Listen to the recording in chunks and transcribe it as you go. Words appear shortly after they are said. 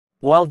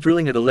While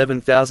drilling at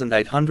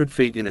 11,800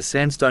 feet in a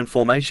sandstone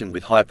formation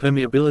with high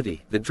permeability,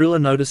 the driller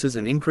notices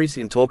an increase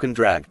in torque and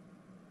drag.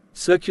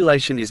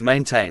 Circulation is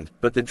maintained,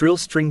 but the drill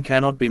string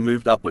cannot be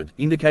moved upward,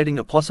 indicating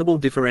a possible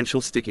differential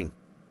sticking.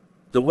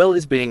 The well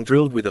is being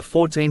drilled with a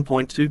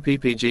 14.2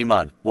 ppg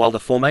mud, while the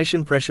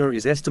formation pressure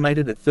is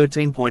estimated at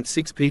 13.6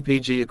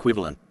 ppg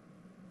equivalent.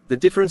 The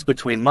difference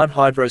between mud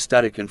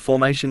hydrostatic and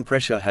formation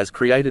pressure has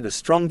created a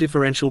strong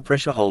differential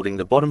pressure holding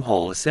the bottom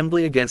hole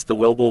assembly against the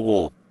wellbore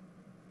wall.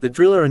 The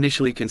driller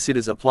initially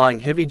considers applying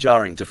heavy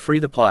jarring to free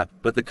the pipe,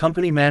 but the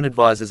company man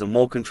advises a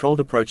more controlled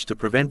approach to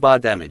prevent bar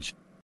damage.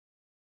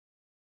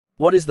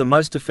 What is the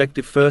most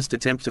effective first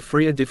attempt to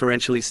free a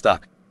differentially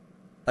stuck?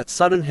 A.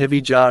 Sudden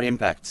heavy jar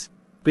impacts.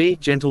 B.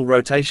 Gentle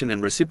rotation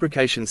and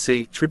reciprocation.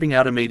 C. Tripping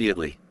out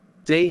immediately.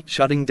 D.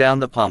 Shutting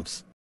down the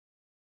pumps.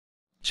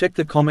 Check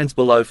the comments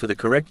below for the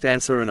correct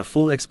answer and a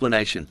full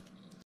explanation.